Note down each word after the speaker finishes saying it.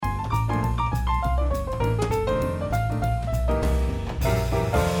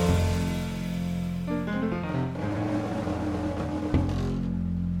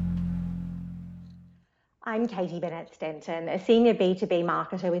I'm Katie Bennett Stenton, a senior B2B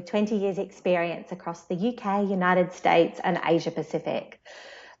marketer with 20 years experience across the UK, United States and Asia Pacific.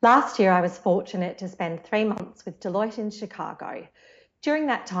 Last year, I was fortunate to spend 3 months with Deloitte in Chicago. During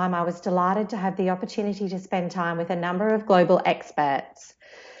that time, I was delighted to have the opportunity to spend time with a number of global experts.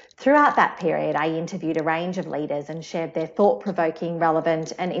 Throughout that period, I interviewed a range of leaders and shared their thought-provoking,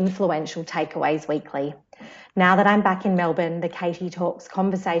 relevant and influential takeaways weekly. Now that I'm back in Melbourne, the Katie Talks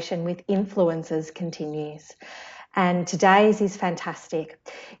conversation with influencers continues. And today's is fantastic.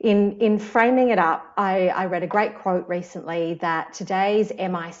 In framing it up, I read a great quote recently that today's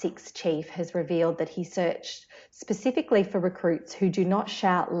MI6 chief has revealed that he searched specifically for recruits who do not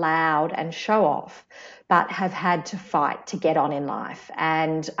shout loud and show off, but have had to fight to get on in life.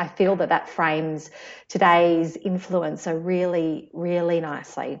 And I feel that that frames today's influencer really, really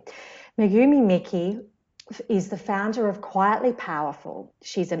nicely. Megumi Miki is the founder of Quietly Powerful.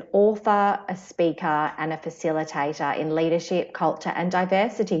 She's an author, a speaker, and a facilitator in leadership, culture, and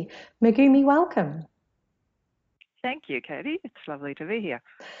diversity. Megumi, welcome. Thank you, Katie. It's lovely to be here.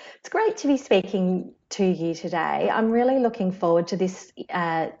 It's great to be speaking to you today. I'm really looking forward to this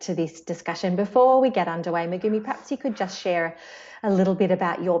discussion. Before we get underway, Megumi, perhaps you could just share a little bit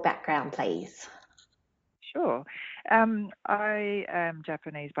about your background, please. Sure. I am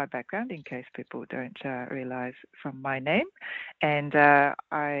Japanese by background, in case people don't realise from my name. And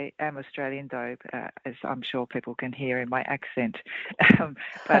I am Australian, though, as I'm sure people can hear in my accent.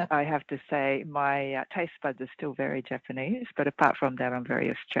 But I have to say my taste buds are still very Japanese, but apart from that, I'm very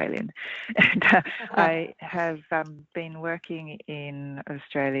Australian. And I have been working in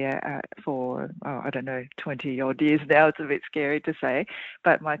Australia for, 20-odd years now. It's a bit scary to say,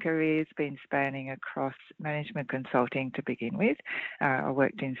 but my career's been spanning across management consulting to begin with. I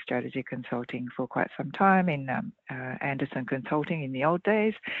worked in strategy consulting for quite some time in Anderson Consulting in the old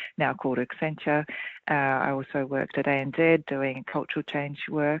days, now called Accenture. I also worked at ANZ doing cultural change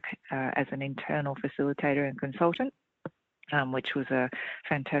work as an internal facilitator and consultant. Which was a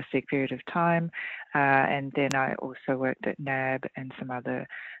fantastic period of time. And then I also worked at NAB and some other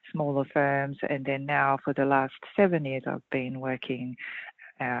smaller firms. And then now for the last 7 years, I've been working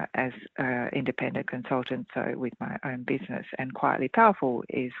as an independent consultant, so with my own business, and Quietly Powerful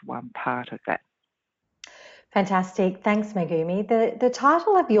is one part of that. Fantastic. Thanks, Megumi. The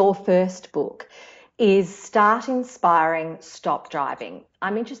title of your first book is Start Inspiring, Stop Driving.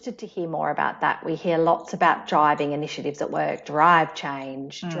 I'm interested to hear more about that. We hear lots about driving initiatives at work, drive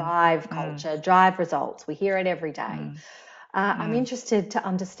change, drive culture, drive results. We hear it every day. I'm interested to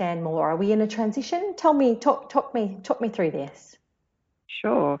understand more. Are we in a transition? Talk me through this.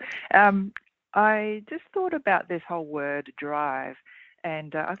 Sure. I just thought about this whole word drive,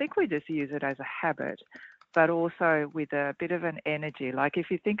 and I think we just use it as a habit, but also with a bit of an energy. Like if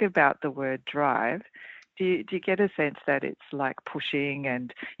you think about the word drive, do you get a sense that it's like pushing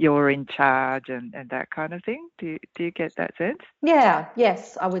and you're in charge and that kind of thing? Do you get that sense? Yeah,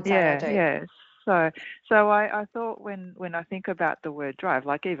 yes, I would say I do. Yeah. So I thought when I think about the word drive,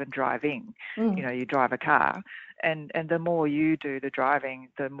 like even driving, you drive a car, and the more you do the driving,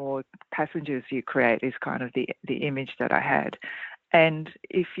 the more passengers you create is kind of the image that I had. And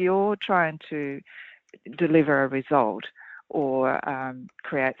if you're trying to deliver a result or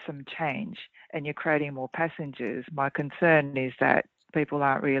create some change and you're creating more passengers, my concern is that people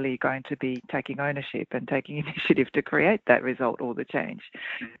aren't really going to be taking ownership and taking initiative to create that result or the change.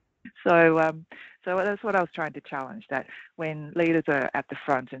 So that's what I was trying to challenge, that when leaders are at the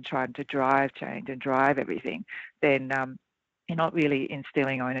front and trying to drive change and drive everything, then you're not really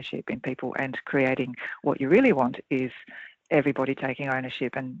instilling ownership in people, and creating what you really want is everybody taking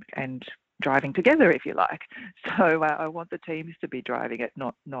ownership and driving together, if you like. So I want the teams to be driving it,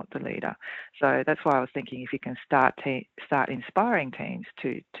 not the leader. So that's why I was thinking if you can start inspiring teams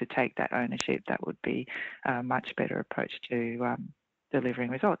to take that ownership, that would be a much better approach to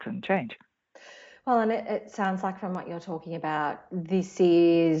delivering results and change. Well, and it sounds like from what you're talking about, this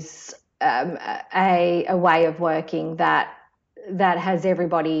is a way of working that has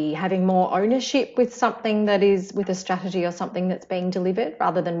everybody having more ownership with something that is with a strategy or something that's being delivered,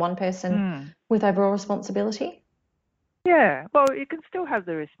 rather than one person with overall responsibility. Yeah, well, you can still have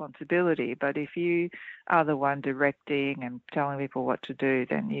the responsibility, but if you are the one directing and telling people what to do,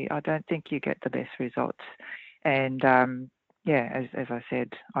 then I don't think you get the best results. And as I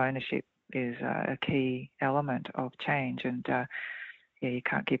said, ownership is a key element of change. And you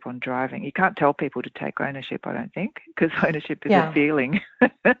can't keep on driving. You can't tell people to take ownership, I don't think, because ownership is a feeling.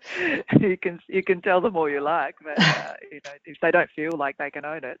 You can tell them all you like, but if they don't feel like they can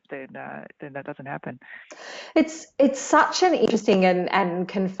own it, then that doesn't happen. It's such an interesting and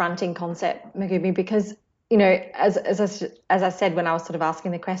confronting concept, Megumi, because as I said when I was sort of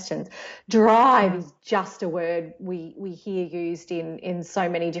asking the questions, drive Mm, is just a word we hear used in so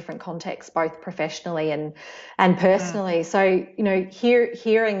many different contexts, both professionally and mm, personally. So,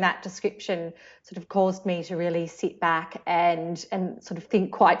 hearing that description sort of caused me to really sit back and sort of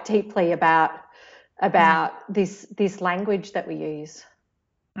think quite deeply mm, about this language that we use.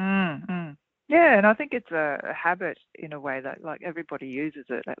 mm. Yeah, and I think it's a habit in a way that like everybody uses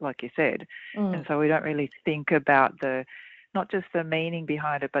it, like you said, and Mm. so we don't really think about the not just the meaning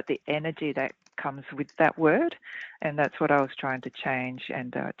behind it, but the energy that comes with that word, and that's what I was trying to change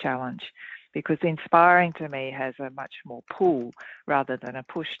and challenge, because inspiring to me has a much more pull rather than a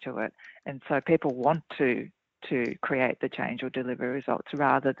push to it, and so people want to create the change or deliver results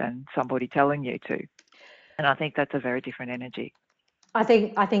rather than somebody telling you to, and I think that's a very different energy. I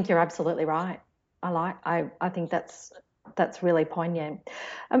think you're absolutely right. I think that's really poignant.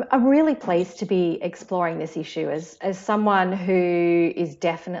 I'm really pleased to be exploring this issue as someone who is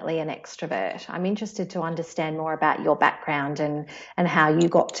definitely an extrovert. I'm interested to understand more about your background and how you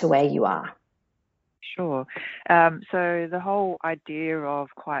got to where you are. Sure. So the whole idea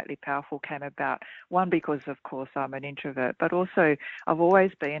of quietly powerful came about, one, because of course I'm an introvert, but also I've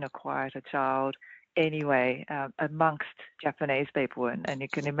always been a quieter child anyway, amongst Japanese people. And you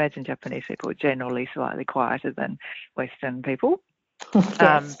can imagine Japanese people are generally slightly quieter than Western people.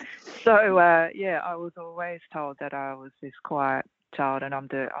 Um, Yes. yeah, I was always told that I was this quiet child, and I'm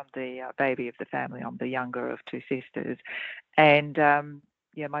the baby of the family. I'm the younger of two sisters, and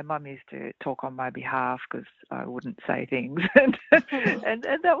yeah, my mum used to talk on my behalf because I wouldn't say things, and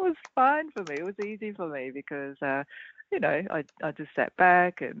that was fine for me. It was easy for me because I just sat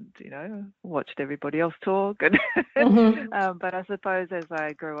back and watched everybody else talk, and Hmm. but I suppose as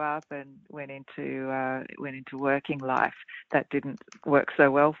I grew up and went into working life, that didn't work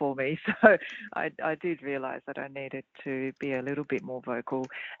so well for me. So I did realise that I needed to be a little bit more vocal,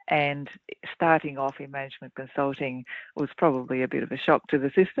 and starting off in management consulting was probably a bit of a shock to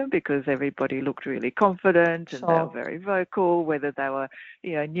the system because everybody looked really confident and they were Sure. very vocal, whether they were,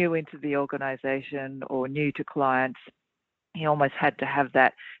 new into the organisation or new to clients. You almost had to have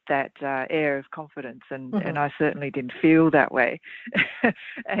that air of confidence, and Hmm. I certainly didn't feel that way.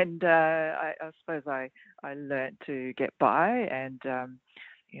 And I suppose I learnt to get by, and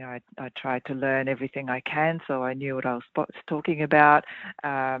I tried to learn everything I can, so I knew what I was talking about.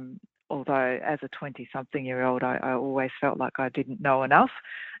 Um, Although as a 20-something-year-old, I always felt like I didn't know enough.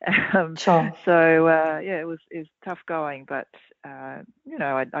 Um, Sure. yeah, it was tough going, but I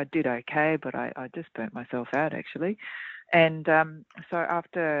did okay, but I just burnt myself out actually. And so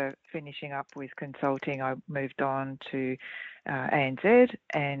after finishing up with consulting, I moved on to ANZ,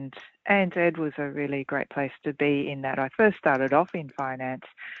 and ANZ was a really great place to be in that I first started off in finance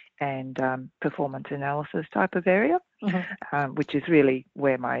and performance analysis type of area, Hmm. which is really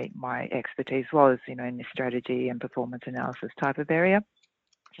where my expertise was, in the strategy and performance analysis type of area.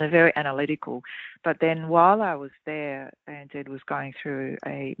 So very analytical. But then while I was there, ANZ was going through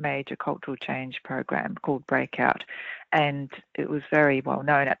a major cultural change program called Breakout. And it was very well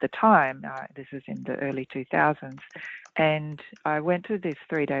known at the time. This was in the early 2000s. And I went to this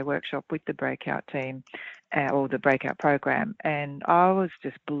 3-day workshop with the Breakout team, or the Breakout program, and I was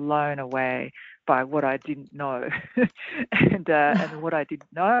just blown away by what I didn't know. And what I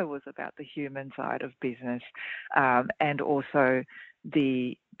didn't know was about the human side of business, and also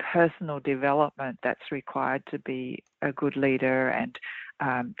the personal development that's required to be a good leader and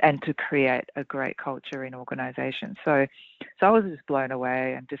to create a great culture in organisations. So I was just blown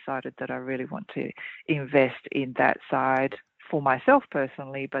away and decided that I really want to invest in that side for myself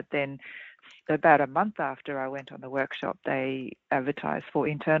personally. But then about a month after I went on the workshop, they advertised for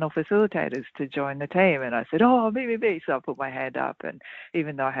internal facilitators to join the team. And I said, oh, me. So I put my hand up. And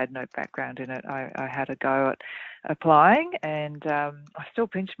even though I had no background in it, I had a go at applying. And I still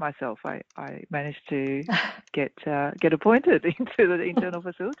pinched myself. I managed to get appointed into the internal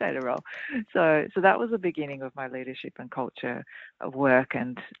facilitator role. So that was the beginning of my leadership and culture work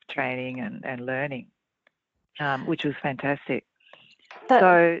and training and learning, which was fantastic. That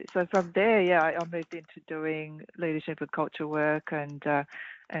So from there, yeah, I moved into doing leadership and culture work, and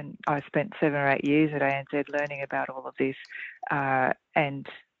I spent 7 or 8 years at ANZ learning about all of this. And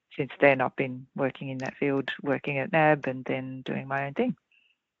since then, I've been working in that field, working at NAB, and then doing my own thing.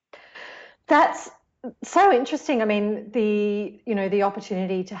 That's so interesting. I mean, the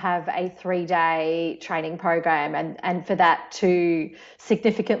opportunity to have a 3-day training program and for that to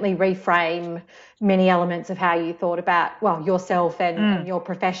significantly reframe many elements of how you thought about, well, yourself and Mm, your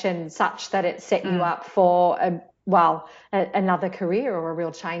profession such that it set you mm, up for another career or a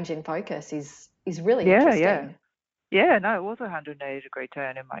real change in focus really interesting. Yeah, no, it was a 180-degree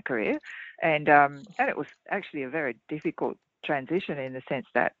turn in my career, and it was actually a very difficult transition in the sense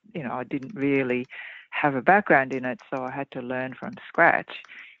that I didn't really have a background in it, so I had to learn from scratch.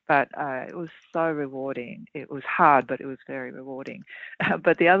 But it was so rewarding. It was hard, but it was very rewarding.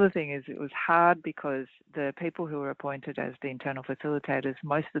 But the other thing is, it was hard because the people who were appointed as the internal facilitators,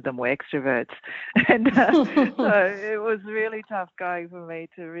 most of them were extroverts, and so it was really tough going for me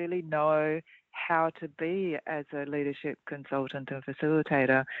to really know how to be as a leadership consultant and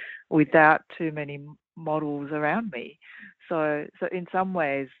facilitator without too many models around me. So in some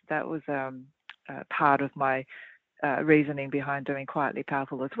ways, that was part of my reasoning behind doing Quietly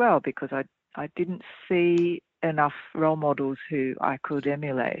Powerful as well, because I didn't see enough role models who I could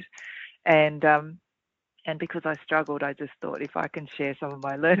emulate, and because I struggled, I just thought if I can share some of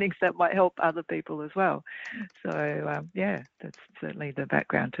my learnings, that might help other people as well. So that's certainly the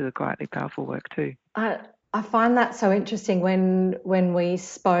background to the Quietly Powerful work too. I find that so interesting. When we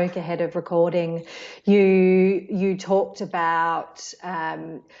spoke ahead of recording, you talked about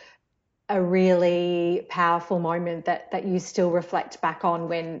a really powerful moment that you still reflect back on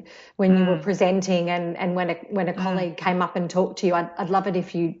when you were presenting and when a colleague came up and talked to you. I'd love it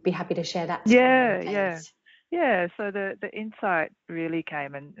if you'd be happy to share that story, please. Yeah. So the insight really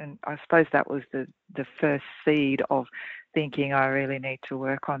came, and I suppose that was the first seed of thinking I really need to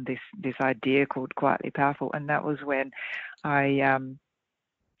work on this idea called Quietly Powerful, and that was when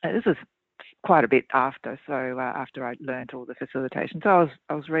this was quite a bit after. So after I learnt all the facilitation, so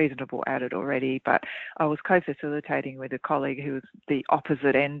I was reasonable at it already, but I was co-facilitating with a colleague who was the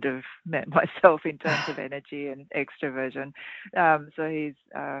opposite end of myself in terms of energy and extroversion. So he's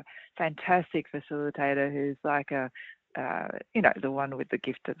a fantastic facilitator who's like the one with the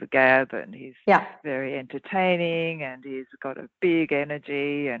gift of the gab, and he's very entertaining, and he's got a big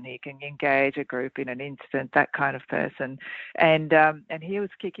energy, and he can engage a group in an instant, that kind of person. And he was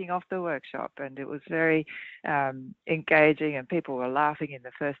kicking off the workshop, and it was very engaging, and people were laughing in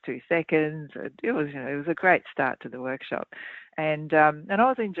the first 2 seconds. It was a great start to the workshop. And I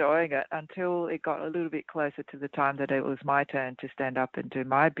was enjoying it until it got a little bit closer to the time that it was my turn to stand up and do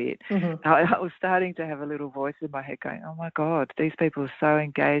my bit. I was starting to have a little voice in my head going, oh my God, these people are so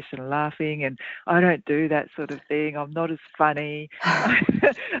engaged and laughing, and I don't do that sort of thing. I'm not as funny.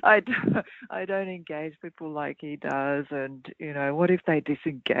 I don't engage people like he does. And, what if they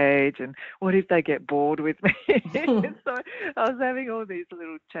disengage, and what if they get bored with me? So I was having all these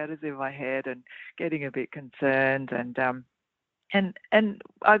little chatters in my head and getting a bit concerned, and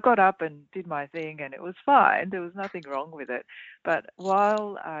I got up and did my thing, and it was fine. There was nothing wrong with it. But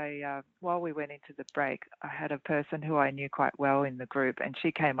while we went into the break, I had a person who I knew quite well in the group, and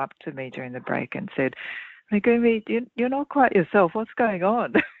she came up to me during the break and said, Megumi, you're not quite yourself. What's going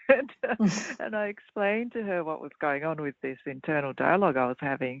on? And I explained to her what was going on with this internal dialogue I was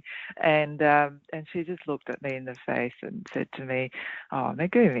having, and she just looked at me in the face and said to me, "Oh,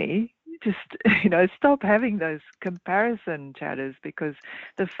 Megumi, just stop having those comparison chatters, because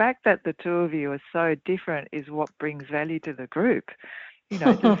the fact that the two of you are so different is what brings value to the group.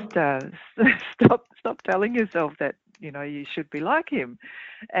 Just stop telling yourself that you should be like him."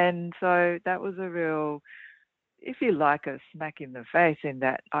 And so that was a real, if you like, a smack in the face, in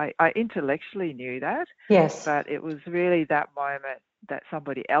that I intellectually knew that. Yes. But it was really that moment that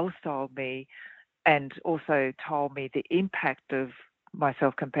somebody else told me, and also told me the impact of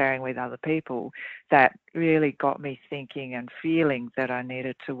myself comparing with other people, that really got me thinking and feeling that I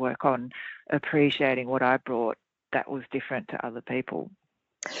needed to work on appreciating what I brought that was different to other people.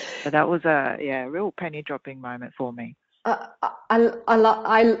 So that was a real penny dropping moment for me.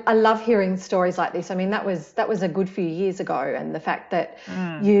 I love hearing stories like this. I mean, that was a good few years ago, and the fact that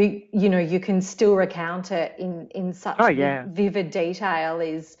you can still recount it in such vivid detail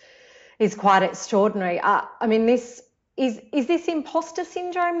is quite extraordinary. I mean, is this imposter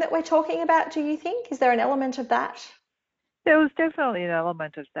syndrome that we're talking about, do you think? Is there an element of that? There was definitely an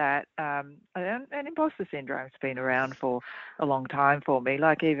element of that. And imposter syndrome's been around for a long time for me.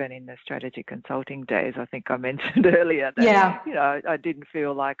 Like, even in the strategy consulting days, I think I mentioned earlier that I didn't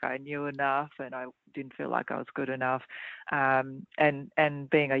feel like I knew enough, and I didn't feel like I was good enough. And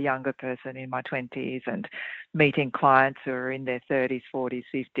being a younger person in my 20s and meeting clients who are in their 30s, 40s,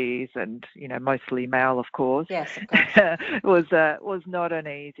 50s, and mostly male, of course. Yes, of course. was not an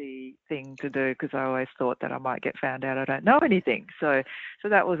easy thing to do, because I always thought that I might get found out I don't know anything. So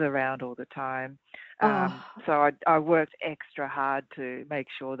that was around all the time. So I worked extra hard to make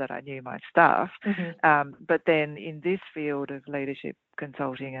sure that I knew my stuff. But then in this field of leadership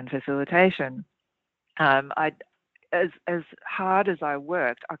consulting and facilitation, as hard as I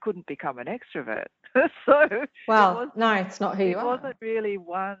worked, I couldn't become an extrovert. So Well, no, it's not who you it are. wasn't really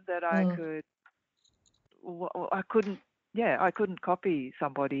one that I couldn't, I couldn't copy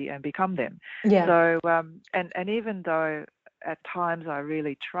somebody and become them. Yeah. So and even though at times I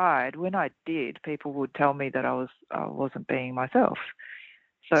really tried, when I did, people would tell me that I wasn't being myself.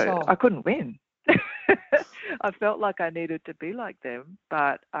 So Sure. I couldn't win. I felt like I needed to be like them,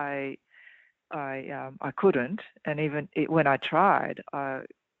 but I couldn't. And even when I tried,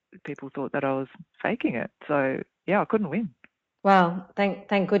 people thought that I was faking it. So yeah, I couldn't win. Well,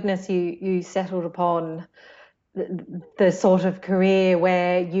 thank goodness you settled upon the sort of career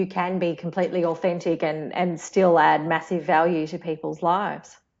where you can be completely authentic and still add massive value to people's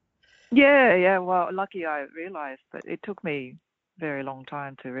lives. Yeah. Well, lucky I realised, but it took me a very long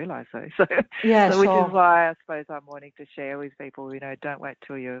time to realise though. So, Yeah, which sure. is why I suppose I'm wanting to share with people. Don't wait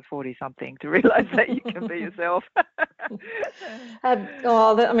till you're 40 something to realise that you can be yourself.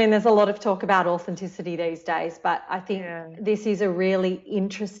 I mean, there's a lot of talk about authenticity these days, but I think Yeah. this is a really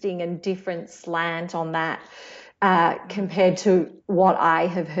interesting and different slant on that compared to what I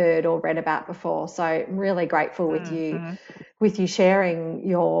have heard or read about before. So I'm really grateful with you sharing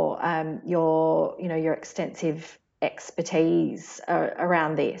your extensive expertise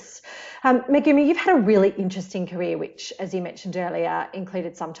around this. Megumi, you've had a really interesting career, which, as you mentioned earlier,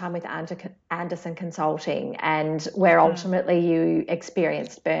 included some time with Anderson Consulting, and where ultimately you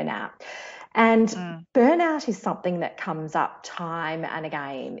experienced burnout. And burnout is something that comes up time and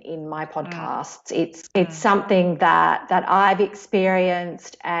again in my podcasts. It's something that I've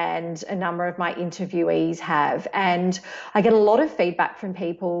experienced and a number of my interviewees have. And I get a lot of feedback from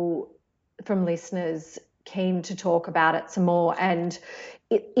people, from listeners, keen to talk about it some more, and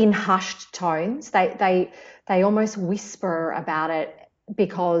in hushed tones. They almost whisper about it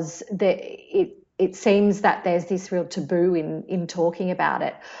because it seems that there's this real taboo in talking about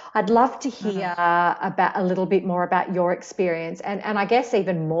it. I'd love to hear about a little bit more about your experience and I guess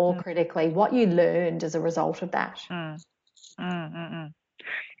even more critically, what you learned as a result of that. I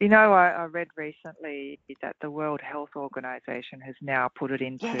read recently that the World Health Organization has now put it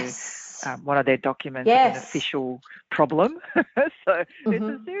into one of their documents as an official problem. So it's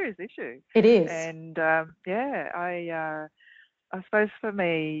a serious issue. It is. And I suppose for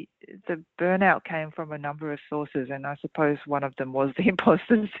me, the burnout came from a number of sources, and I suppose one of them was the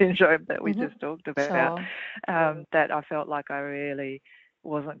imposter syndrome that we just talked about. Sure. That I felt like I really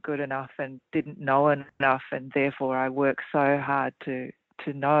wasn't good enough and didn't know enough, and therefore I worked so hard to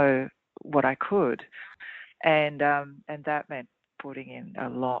know what I could, and that meant putting in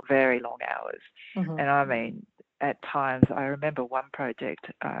very long hours. And I mean, at times, I remember one project.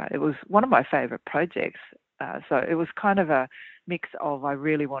 It was one of my favourite projects. So it was kind of a mix of I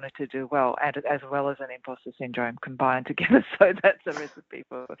really wanted to do well and as well as an imposter syndrome combined together. So that's a recipe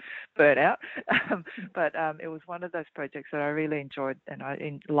for burnout. But it was one of those projects that I really enjoyed, and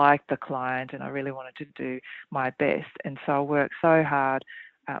I liked the client, and I really wanted to do my best. And so I worked so hard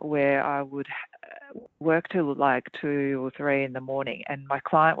where I would work till like 2 or 3 in the morning, and my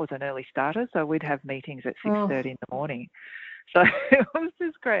client was an early starter, so we'd have meetings at 6:30 in the morning. So it was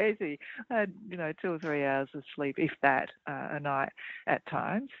just crazy. I had 2 or 3 hours of sleep, if that, a night at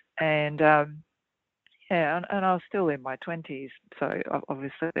times, and and I was still in my 20s, so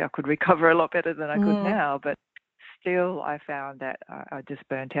obviously I could recover a lot better than I could now, but still I found that I just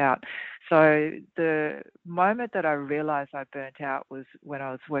burnt out. So the moment that I realised I burnt out was when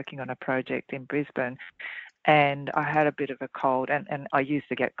I was working on a project in Brisbane, and I had a bit of a cold, and I used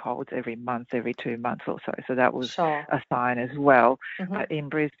to get colds every 2 months or so, so that was a sign as well. But in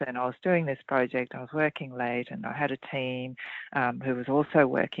Brisbane, I was doing this project, I was working late, and I had a team who was also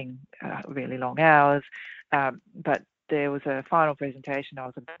working really long hours, but there was a final presentation I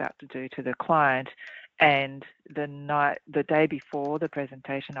was about to do to the client, and the day before the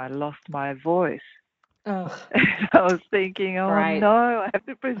presentation, I lost my voice. Oh. I was thinking, no, I have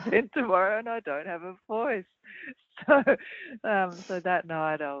to present tomorrow and I don't have a voice. So that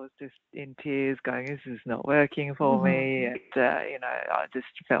night I was just in tears going, this is not working for me. And, I just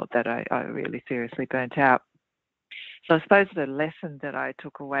felt that I really seriously burnt out. So I suppose the lesson that I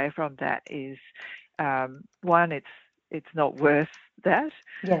took away from that is, one, it's not worth that.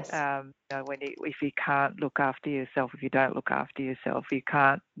 Yes. If you can't look after yourself, if you don't look after yourself, you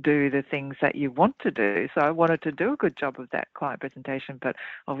can't do the things that you want to do. So I wanted to do a good job of that client presentation, but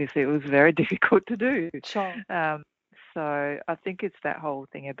obviously it was very difficult to do. Sure. So I think it's that whole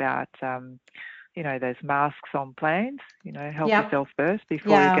thing about, those masks on planes, help yourself first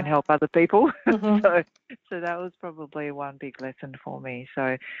before you can help other people. So that was probably one big lesson for me.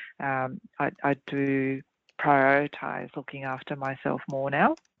 So I do prioritise looking after myself more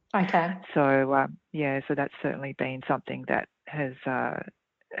now. Okay. So so that's certainly been something that has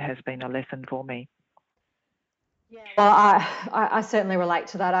been a lesson for me. Yeah, well, I certainly relate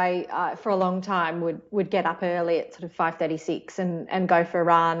to that. I for a long time would get up early at sort of 5:36 and go for a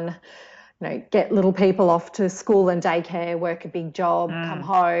run, get little people off to school and daycare, work a big job, come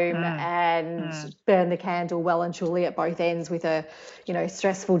home and burn the candle well and truly at both ends with a,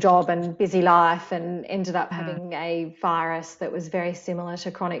 stressful job and busy life, and ended up having a virus that was very similar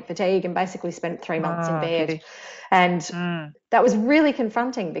to chronic fatigue, and basically spent 3 months in bed. Gee. And that was really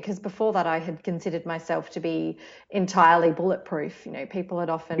confronting, because before that I had considered myself to be entirely bulletproof. People had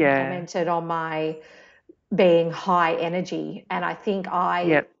often commented on my being high energy, and I think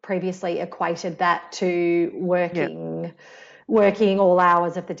I previously equated that to working all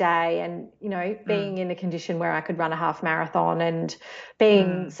hours of the day, and being in a condition where I could run a half marathon, and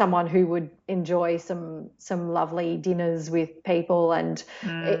being someone who would enjoy some lovely dinners with people, and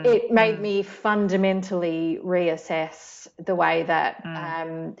it made me fundamentally reassess the way that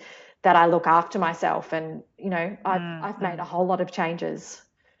that I look after myself, and I've made a whole lot of changes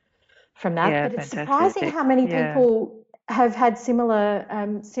from that. Yeah, But it's fantastic. surprising how many people have had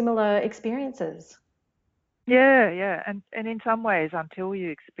similar experiences. Yeah, and in some ways, until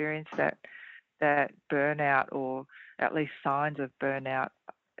you experience that burnout, or at least signs of burnout,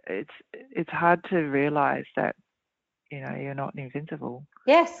 it's hard to realise that you're not invincible.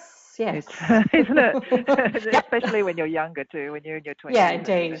 Yes. Isn't it? Especially when you're younger too, when you're in your 20s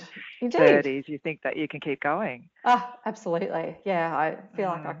indeed. and 30s, you think that you can keep going. Oh, absolutely. Yeah, I feel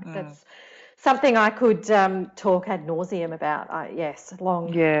like that's something I could talk ad nauseum about. Yes,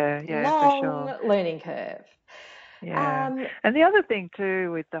 long for sure. learning curve. Yeah, and the other thing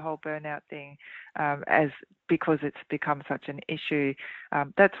too with the whole burnout thing, because it's become such an issue,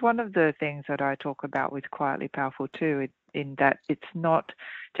 that's one of the things that I talk about with Quietly Powerful too, in that it's not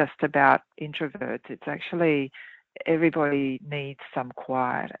just about introverts. It's actually everybody needs some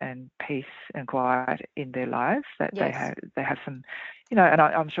quiet and peace and quiet in their lives, that they have some, and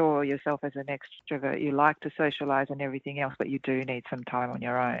I'm sure yourself as an extrovert, you like to socialize and everything else, but you do need some time on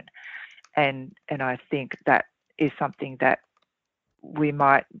your own. And I think that is something that we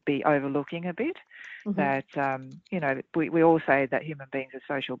might be overlooking a bit. That we all say that human beings are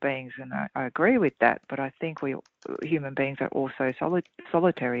social beings, and I agree with that, but I think human beings are also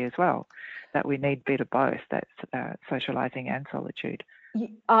solitary as well, that we need a bit of both, that's socializing and solitude.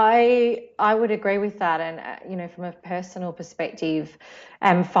 I would agree with that, and from a personal perspective,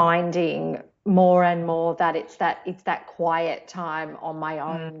 I'm finding more and more that it's that quiet time on my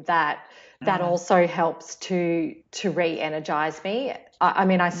own that also helps to re-energize me. I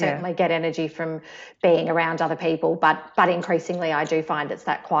mean, I certainly get energy from being around other people, but increasingly I do find it's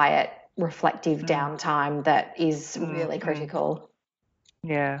that quiet, reflective downtime that is really critical.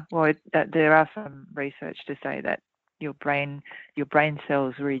 Yeah, well, there are some research to say that your brain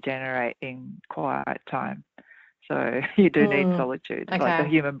cells regenerate in quiet time. So you do need solitude. Okay. Like the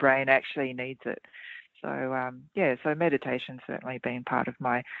human brain actually needs it. So so meditation's certainly been part of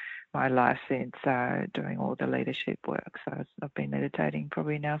my life since doing all the leadership work. So I've been meditating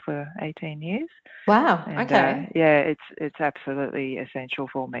probably now for 18 years. Wow. And, okay. It's absolutely essential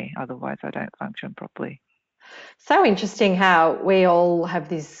for me. Otherwise, I don't function properly. So interesting how we all have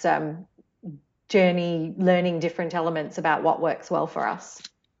this journey learning different elements about what works well for us.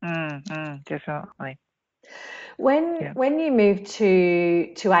 Definitely. When you moved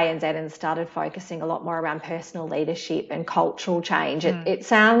to ANZ and started focusing a lot more around personal leadership and cultural change, it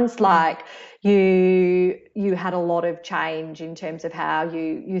sounds like you had a lot of change in terms of how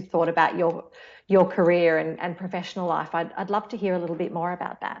you thought about your career and professional life. I'd love to hear a little bit more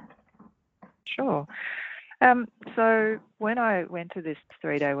about that. Sure. So when I went to this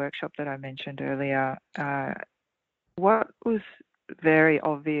 3-day workshop that I mentioned earlier, what was very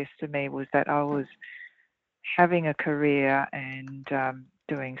obvious to me was that I was having a career and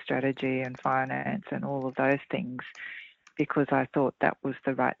doing strategy and finance and all of those things because I thought that was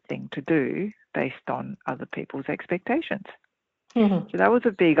the right thing to do based on other people's expectations. So that was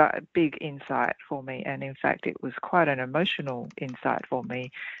a big insight for me, and in fact it was quite an emotional insight for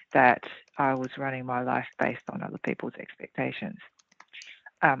me that I was running my life based on other people's expectations.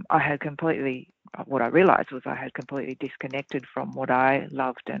 What I realized was I had completely disconnected from what I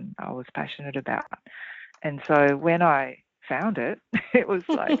loved and I was passionate about. And so when I found it, it was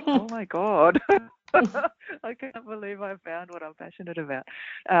like, oh my God, I can't believe I found what I'm passionate about.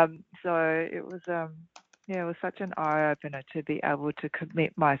 So it was such an eye-opener to be able to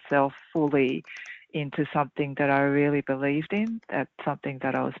commit myself fully into something that I really believed in, that's something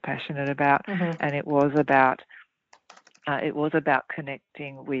that I was passionate about, and it was about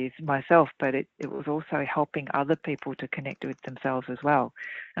connecting with myself, but it was also helping other people to connect with themselves as well.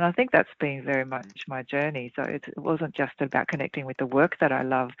 And I think that's been very much my journey. So it wasn't just about connecting with the work that I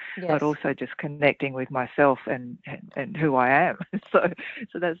love, but also just connecting with myself and who I am. So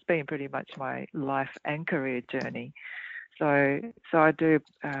that's been pretty much my life and career journey. So I do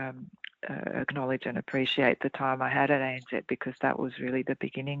acknowledge and appreciate the time I had at ANZ, because that was really the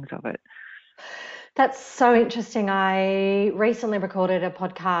beginnings of it. That's so interesting. I recently recorded a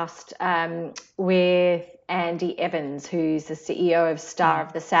podcast with Andy Evans, who's the CEO of Star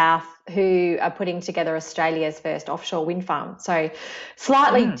of the South, who are putting together Australia's first offshore wind farm. So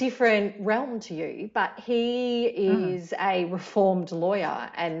slightly different realm to you, but he is a reformed lawyer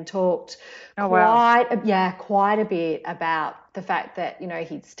and talked quite a bit about the fact that, you know,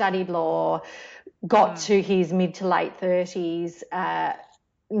 he'd studied law, got to his mid to late 30s,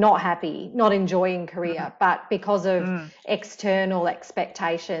 not happy, not enjoying career, but because of external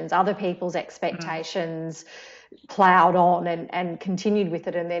expectations, other people's expectations, ploughed on and continued with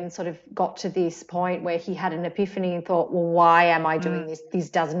it, and then sort of got to this point where he had an epiphany and thought, well, why am I doing this? This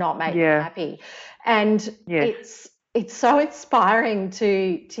does not make me happy. And it's so inspiring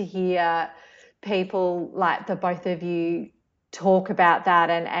to hear people like the both of you talk about that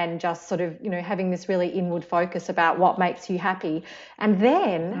and just sort of, you know, having this really inward focus about what makes you happy, and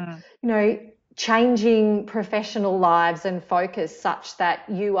then you know, changing professional lives and focus such that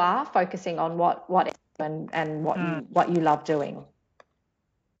you are focusing on what and what you love doing.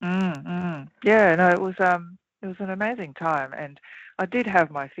 Yeah, no, it was an amazing time, and I did have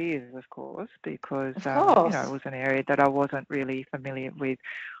my fears, of course, because you know, it was an area that I wasn't really familiar with.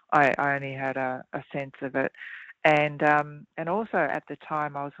 I only had a sense of it. And also at the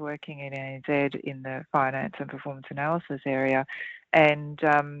time I was working in ANZ in the finance and performance analysis area, and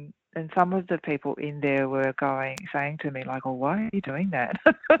some of the people in there were saying to me like, "Oh, why are you doing that?"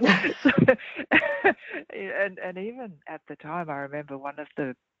 and even at the time, I remember one of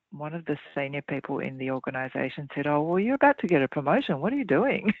the senior people in the organisation said, "Oh, well, you're about to get a promotion. What are you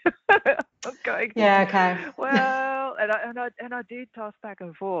doing?" I'm going, yeah, okay. Well, and I did toss back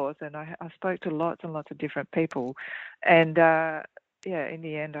and forth, and I spoke to lots and lots of different people, and in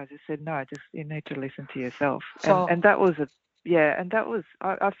the end, I just said, no, you need to listen to yourself, and that was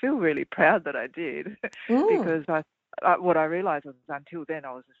I feel really proud that I did, because what I realised was until then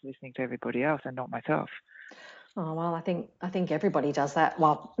I was just listening to everybody else and not myself. Oh, well, I think everybody does that.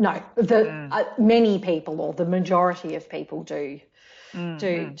 Well, no, many people, or the majority of people do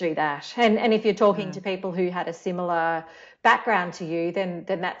that. And if you're talking to people who had a similar background to you, then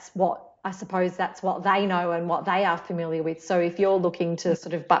that's what they know and what they are familiar with. So if you're looking to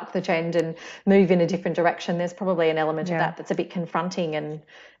sort of buck the trend and move in a different direction, there's probably an element of that that's a bit confronting and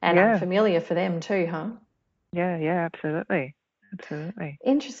unfamiliar for them too, huh? Yeah, absolutely.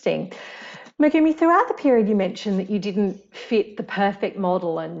 Interesting. Megumi, throughout the period you mentioned that you didn't fit the perfect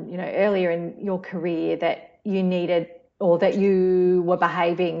model, and, you know, earlier in your career that you needed, or that you were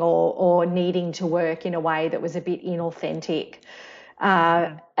behaving or needing to work in a way that was a bit inauthentic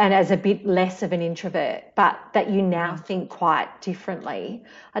and as a bit less of an introvert, but that you now think quite differently.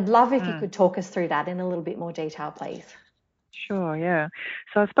 I'd love if you could talk us through that in a little bit more detail, please. Sure, yeah.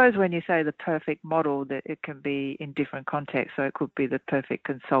 So I suppose when you say the perfect model, that it can be in different contexts. So it could be the perfect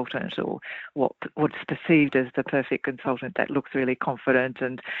consultant, or what's perceived as the perfect consultant that looks really confident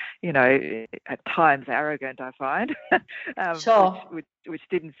and, you know, at times arrogant, I find, which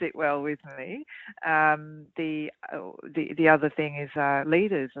didn't sit well with me. The other thing is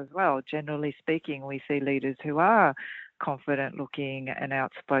leaders as well. Generally speaking, we see leaders who are confident looking and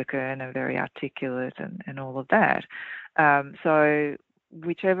outspoken and very articulate and all of that. So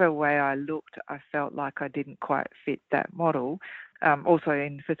whichever way I looked, I felt like I didn't quite fit that model. Also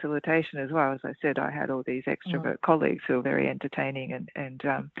in facilitation as well, as I said, I had all these extrovert colleagues who were very entertaining and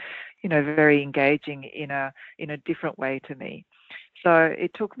you know, very engaging in a different way to me. So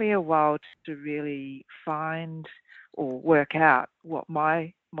it took me a while to really find or work out what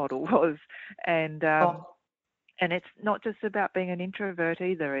my model was, and it's not just about being an introvert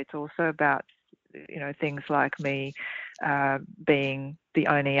either. It's also about, you know, things like me being the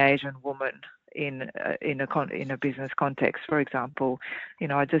only Asian woman in a business context, for example. You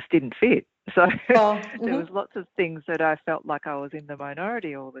know, I just didn't fit. So there was lots of things that I felt like I was in the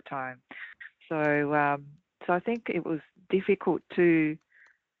minority all the time. So I think it was difficult to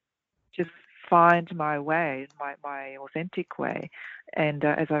just find my way, my authentic way. And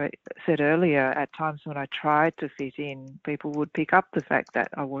as I said earlier, at times when I tried to fit in, people would pick up the fact that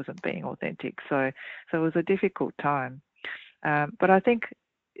I wasn't being authentic. So it was a difficult time. But I think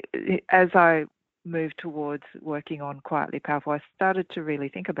as I moved towards working on Quietly Powerful, I started to really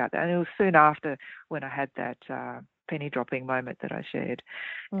think about that. And it was soon after when I had that penny dropping moment that I shared.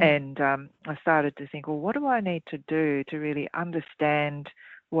 And I started to think, well, what do I need to do to really understand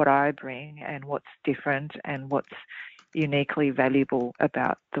what I bring and what's different and what's uniquely valuable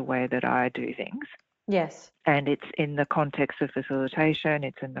about the way that I do things? Yes. And it's in the context of facilitation,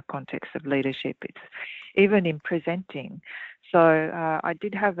 it's in the context of leadership, it's even in presenting. So I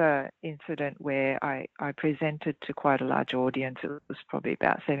did have an incident where I presented to quite a large audience. It was probably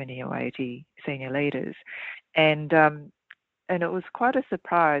about 70 or 80 senior leaders. And it was quite a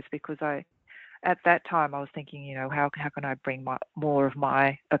surprise because at that time I was thinking, you know, how can I bring more of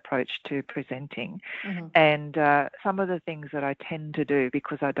my approach to presenting? And some of the things that I tend to do,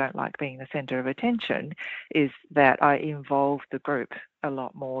 because I don't like being the centre of attention, is that I involve the group a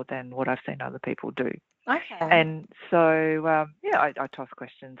lot more than what I've seen other people do. Okay. And so, I toss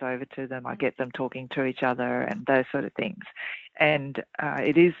questions over to them. I get them talking to each other and those sort of things. And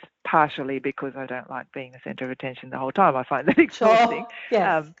it is partially because I don't like being the centre of attention the whole time. I find that exhausting. Sure.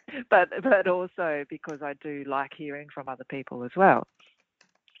 Yes. But also because I do like hearing from other people as well.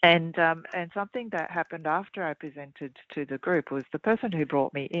 And something that happened after I presented to the group was the person who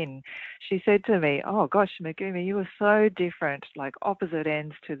brought me in. She said to me, "Oh gosh, Megumi, you were so different, like opposite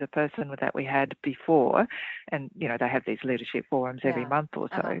ends to the person that we had before." And you know, they have these leadership forums every month or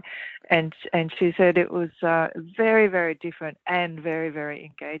so. And she said it was very, very different and very, very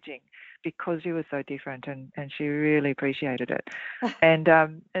engaging because you were so different, and she really appreciated it. And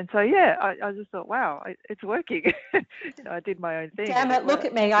so I just thought, wow, it's working. You know, I did my own thing. Damn it, look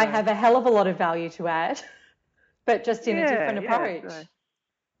at me. So I have a hell of a lot of value to add, but just in a different approach.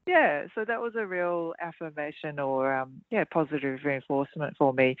 So that was a real affirmation or positive reinforcement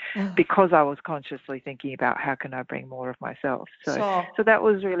for me because I was consciously thinking about how can I bring more of myself. So that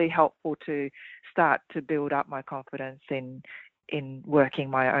was really helpful to start to build up my confidence in working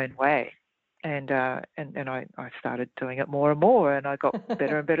my own way. And I started doing it more and more, and I got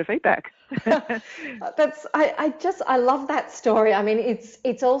better and better feedback. I love that story. I mean,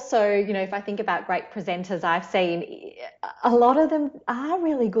 it's also, you know, if I think about great presenters I've seen, a lot of them are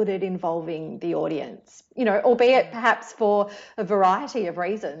really good at involving the audience, you know, albeit perhaps for a variety of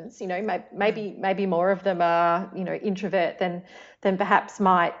reasons. You know, maybe more of them are, you know, introvert than perhaps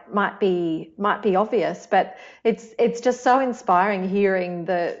might be obvious, but it's just so inspiring hearing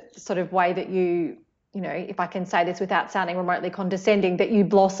the sort of way that you know, if I can say this without sounding remotely condescending, that you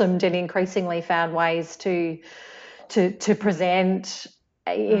blossomed and increasingly found ways to present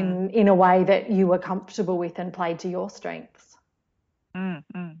in a way that you were comfortable with and played to your strengths.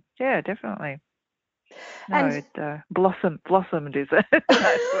 Yeah, definitely. No, it blossomed is a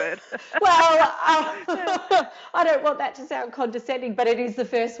nice word. Well, I don't want that to sound condescending, but it is the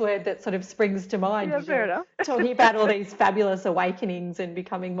first word that sort of springs to mind. Yeah, fair enough. Talking about all these fabulous awakenings and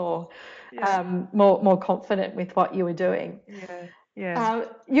becoming more confident with what you were doing. Yeah.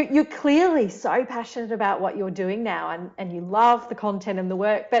 You're clearly so passionate about what you're doing now, and you love the content and the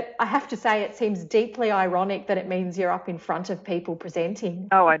work, but I have to say it seems deeply ironic that it means you're up in front of people presenting.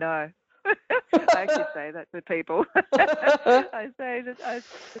 Oh, I know. I actually say that to people. I say that I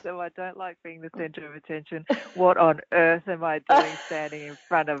don't like being the centre of attention. What on earth am I doing standing in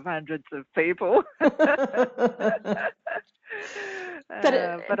front of hundreds of people? But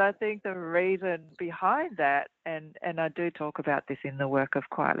I think the reason behind that, and I do talk about this in the work of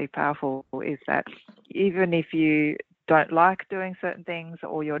Quietly Powerful, is that even if you don't like doing certain things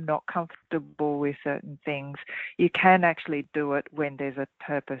or you're not comfortable with certain things, you can actually do it when there's a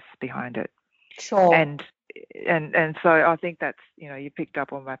purpose behind it. Sure. And so I think that's, you know, you picked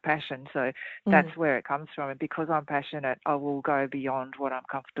up on my passion. So that's where it comes from. And because I'm passionate, I will go beyond what I'm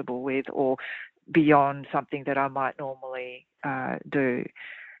comfortable with or beyond something that I might normally do.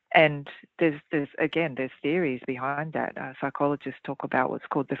 And there's theories behind that. Psychologists talk about what's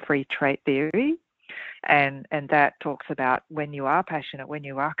called the free trait theory. And that talks about when you are passionate, when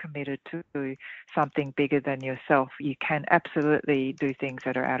you are committed to something bigger than yourself, you can absolutely do things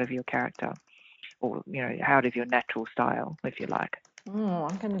that are out of your character or, you know, out of your natural style, if you like.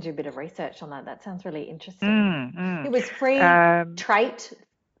 I'm going to do a bit of research on that. That sounds really interesting. It was free trait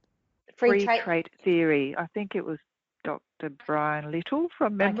theory. I think it was Dr. Brian Little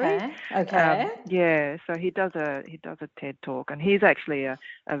from memory. Okay. So he does a TED talk, and he's actually a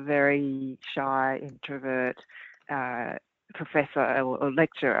very shy introvert, professor or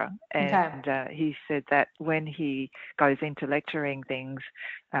lecturer, Okay. and he said that when he goes into lecturing things,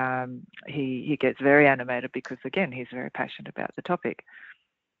 he gets very animated because, again, he's very passionate about the topic.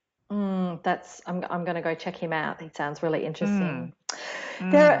 I'm going to go check him out. He sounds really Mm, interesting.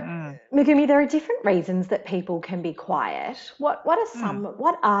 mm, There, mm. Megumi, there are different reasons that people can be quiet. Mm.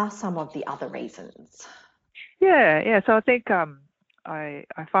 What are some of the other reasons? Yeah. So I think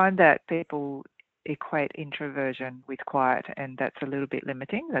I find that people equate introversion with quiet, and that's a little bit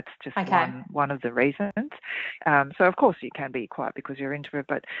limiting. That's just Okay. one of the reasons. So of course you can be quiet because you're introvert,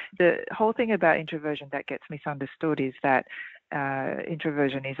 but the whole thing about introversion that gets misunderstood is that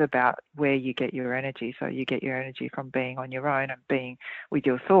introversion is about where you get your energy. So you get your energy from being on your own and being with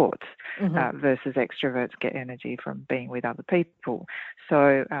your thoughts, Hmm. versus extroverts get energy from being with other people.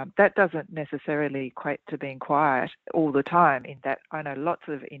 So that doesn't necessarily equate to being quiet all the time, in that I know lots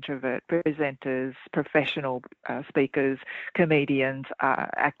of introvert presenters, professional speakers, comedians,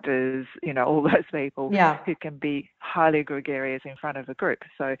 actors, all those people Yeah. who can be highly gregarious in front of a group.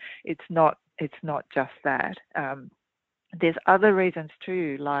 So it's not just that. There's other reasons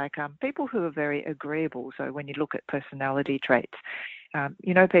too, like people who are very agreeable. So when you look at personality traits,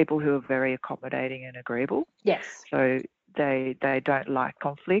 people who are very accommodating and agreeable. Yes. So they don't like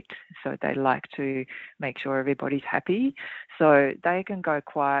conflict, so they like to make sure everybody's happy. So they can go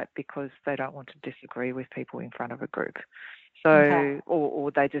quiet because they don't want to disagree with people in front of a group. Okay. So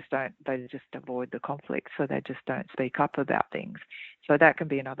or they just avoid the conflict, so they just don't speak up about things. So that can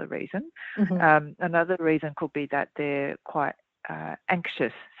be another reason. Hmm. Another reason could be that they're quite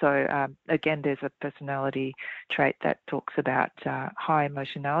anxious. So again, there's a personality trait that talks about high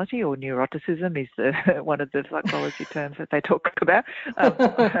emotionality, or neuroticism is one of the psychology terms that they talk about.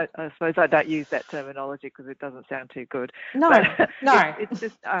 I suppose I don't use that terminology because it doesn't sound too good. But No, no. it's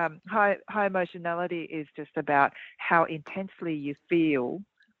just high emotionality is just about how intensely you feel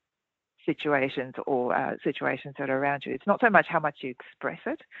situations, or situations that are around you. It's not so much how much you express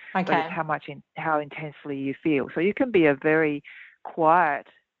it, but it's Okay. how intensely you feel. So you can be a very quiet,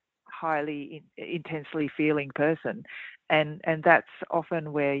 highly intensely feeling person, and that's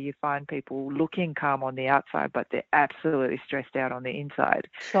often where you find people looking calm on the outside, but they're absolutely stressed out on the inside.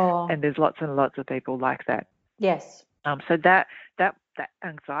 Sure. And there's lots and lots of people like that. Yes. So that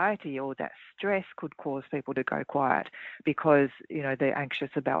anxiety or that stress could cause people to go quiet, because they're anxious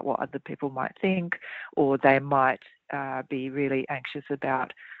about what other people might think, or they might be really anxious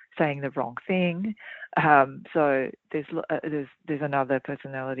about saying the wrong thing. So there's another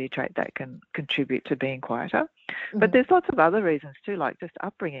personality trait that can contribute to being quieter. But Hmm. there's lots of other reasons too, like just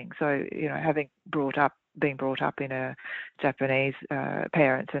upbringing. So being brought up in a Japanese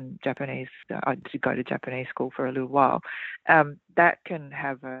parents and Japanese. I did go to Japanese school for a little while. That can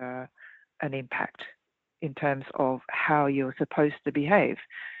have an impact in terms of how you're supposed to behave.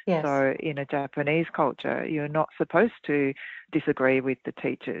 Yes. So in a Japanese culture, you're not supposed to disagree with the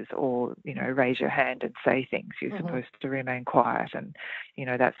teachers, or raise your hand and say things. You're Hmm. supposed to remain quiet, and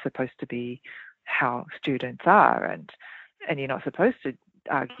that's supposed to be how students are, and you're not supposed to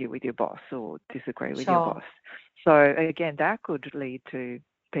argue with your boss or disagree with your Sure. boss. So again, that could lead to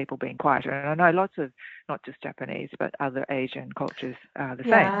people being quieter. And I know lots of, not just Japanese, but other Asian cultures are the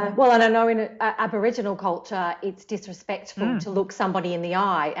same. Yeah, well, and I know in Aboriginal culture, it's disrespectful Mm, to look somebody in the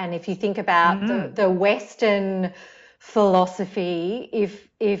eye. And if you think about mm, the Western philosophy,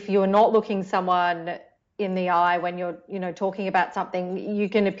 if you're not looking someone in the eye when you're, talking about something, you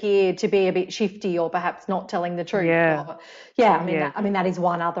can appear to be a bit shifty or perhaps not telling the truth. yeah, Or, yeah, yes, I mean that is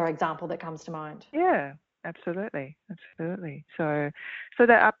one other example that comes to mind. yeah, absolutely. So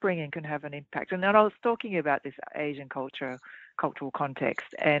that upbringing can have an impact. And then I was talking about this Asian cultural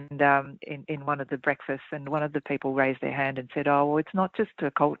context, and in one of the breakfasts, and one of the people raised their hand and said, "Oh, well, it's not just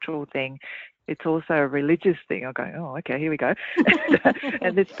a cultural thing, it's also a religious thing." I go, "Oh, okay, here we go."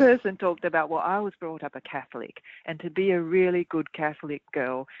 And this person talked about, well, I was brought up a Catholic, and to be a really good Catholic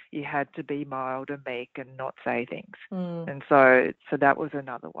girl, you had to be mild and meek and not say things. Mm, And so that was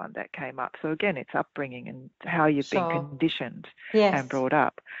another one that came up. So again, it's upbringing and how you've been sure. conditioned and Yes. brought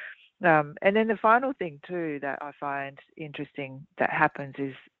up. And then the final thing too that I find interesting that happens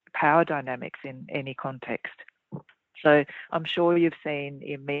is power dynamics in any context. So I'm sure you've seen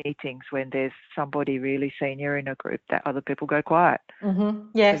in meetings when there's somebody really senior in a group that other people go quiet.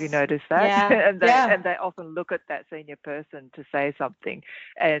 Have you Yes. noticed that? Yeah. and Yeah. they often look at that senior person to say something,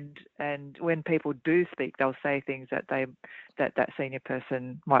 and when people do speak, they'll say things that that senior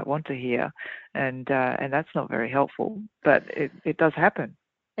person might want to hear, and that's not very helpful. But it does happen.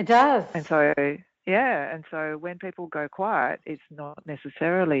 It does. And so, yeah, and so when people go quiet, it's not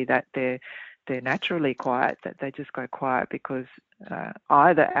necessarily that they're they're naturally quiet, that they just go quiet because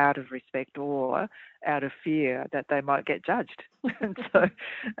either out of respect or out of fear that they might get judged. And so,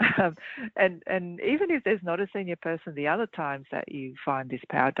 and even if there's not a senior person, the other times that you find this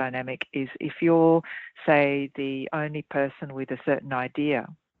power dynamic is if you're, say, the only person with a certain idea.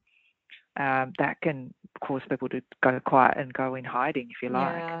 That can cause people to go quiet and go in hiding, if you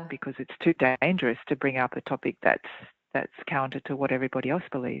like, because it's too dangerous to bring up a topic that's counter to what everybody else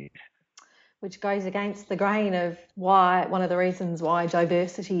believes. Which goes against the grain of one of the reasons why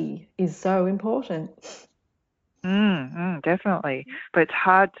diversity is so important. Definitely, but it's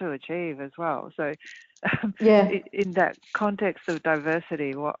hard to achieve as well. So, in that context of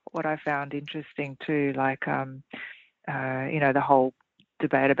diversity, what I found interesting too, like the whole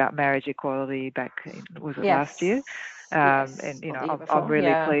debate about marriage equality back last year, and I'm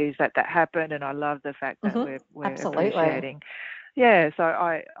really pleased that happened, and I love the fact that we're appreciating. So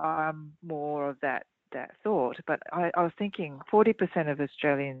I'm more of that thought, but I was thinking 40% of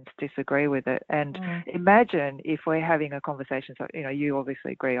Australians disagree with it, and imagine if we're having a conversation. So you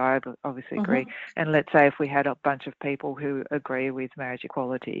obviously agree, I obviously agree, and let's say if we had a bunch of people who agree with marriage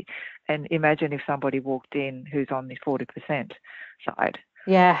equality, and imagine if somebody walked in who's on the 40% side.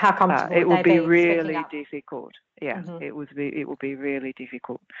 Yeah, how comfortable it would be really difficult. Yeah, it would be really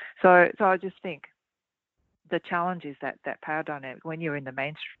difficult. So I just think the challenge is that power dynamic. When you're in the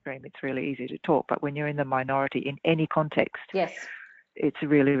mainstream, it's really easy to talk, but when you're in the minority in any context, it's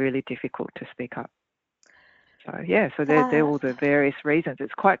really, really difficult to speak up. So they're all the various reasons.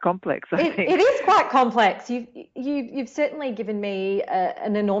 It's quite complex. I think it is quite complex. You've certainly given me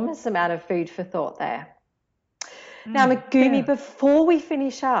an enormous amount of food for thought there. Now, Megumi, before we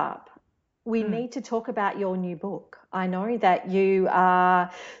finish up, we need to talk about your new book. I know that you are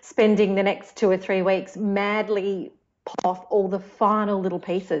spending the next 2 or 3 weeks madly off all the final little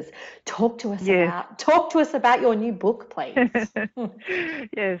pieces. Talk to us about your new book, please.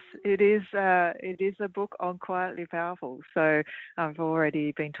 Yes, it is a book on Quietly Powerful. So I've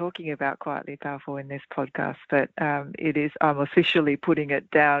already been talking about Quietly Powerful in this podcast, but I'm officially putting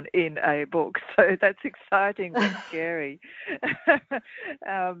it down in a book. So that's exciting but scary.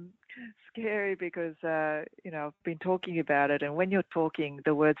 Scary because I've been talking about it, and when you're talking,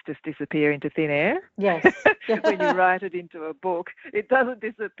 the words just disappear into thin air. Yes. When you write it into a book, it doesn't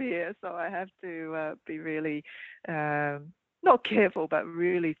disappear. So I have to be really not careful, but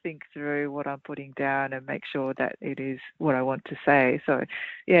really think through what I'm putting down and make sure that it is what I want to say. So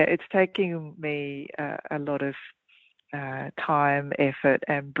it's taking me a lot of time, effort,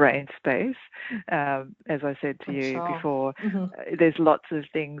 and brain space. As I said to you before, there's lots of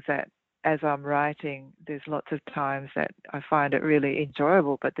things that, as I'm writing, there's lots of times that I find it really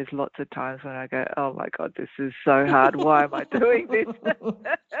enjoyable, but there's lots of times when I go, oh my God, this is so hard. Why am I doing this?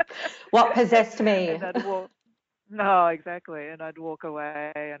 What possessed me? No, exactly. And I'd walk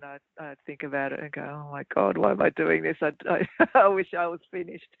away and I'd think about it and go, oh my God, why am I doing this? I wish I was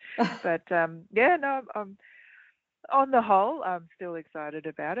finished. But I'm on the whole, I'm still excited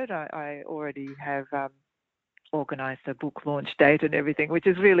about it. I already have organised a book launch date and everything, which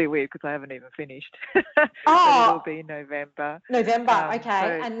is really weird because I haven't even finished. But it'll be November.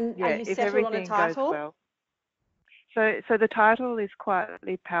 Okay. And are you settled on a title? So the title is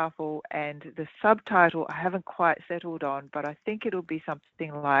Quietly Powerful, and the subtitle I haven't quite settled on, but I think it'll be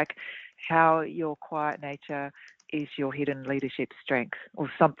something like How Your Quiet Nature is Your Hidden Leadership Strength, or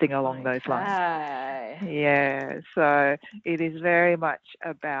something along those lines. Yeah, so it is very much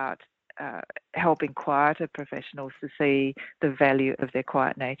about helping quieter professionals to see the value of their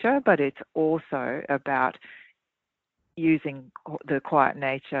quiet nature, but it's also about using the quiet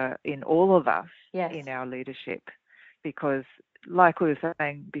nature in all of us in our leadership. Because like we were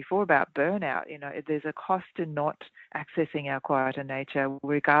saying before about burnout, there's a cost to not accessing our quieter nature,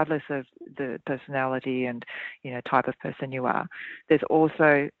 regardless of the personality and, type of person you are. There's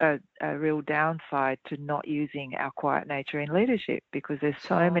also a real downside to not using our quiet nature in leadership, because there's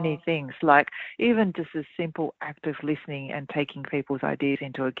so many things, like even just a simple act of listening and taking people's ideas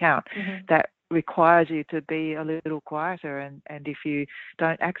into account that requires you to be a little quieter, and if you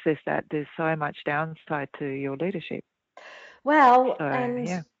don't access that, there's so much downside to your leadership. Well,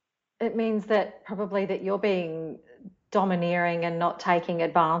 it means that probably that you're being domineering and not taking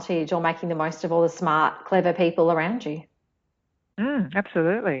advantage or making the most of all the smart, clever people around you.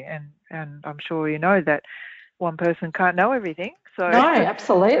 Absolutely, and I'm sure you know that one person can't know everything. So no,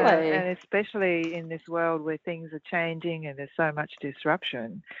 absolutely, and especially in this world where things are changing and there's so much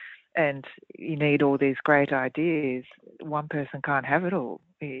disruption, and you need all these great ideas. One person can't have it all.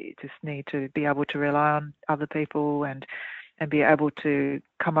 You just need to be able to rely on other people and and be able to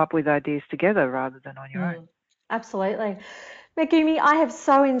come up with ideas together rather than on your own. Absolutely. Megumi, I have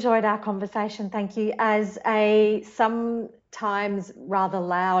so enjoyed our conversation. Thank you. As a sometimes rather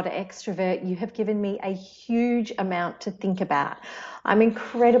loud extrovert, you have given me a huge amount to think about. I'm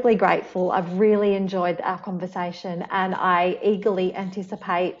incredibly grateful. I've really enjoyed our conversation, and I eagerly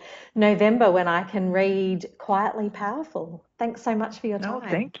anticipate November when I can read Quietly Powerful. Thanks so much for your time. Oh,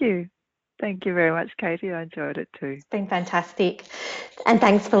 thank you. Thank you very much, Katie. I enjoyed it too. It's been fantastic. And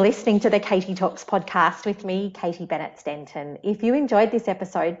thanks for listening to the Katie Talks podcast with me, Katie Bennett-Stenton. If you enjoyed this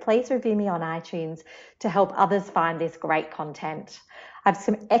episode, please review me on iTunes to help others find this great content. I have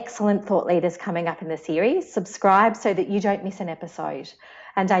some excellent thought leaders coming up in the series. Subscribe so that you don't miss an episode.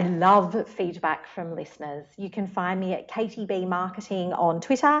 And I love feedback from listeners. You can find me at Katie B Marketing on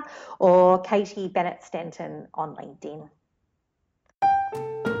Twitter or Katie Bennett-Stenton on LinkedIn.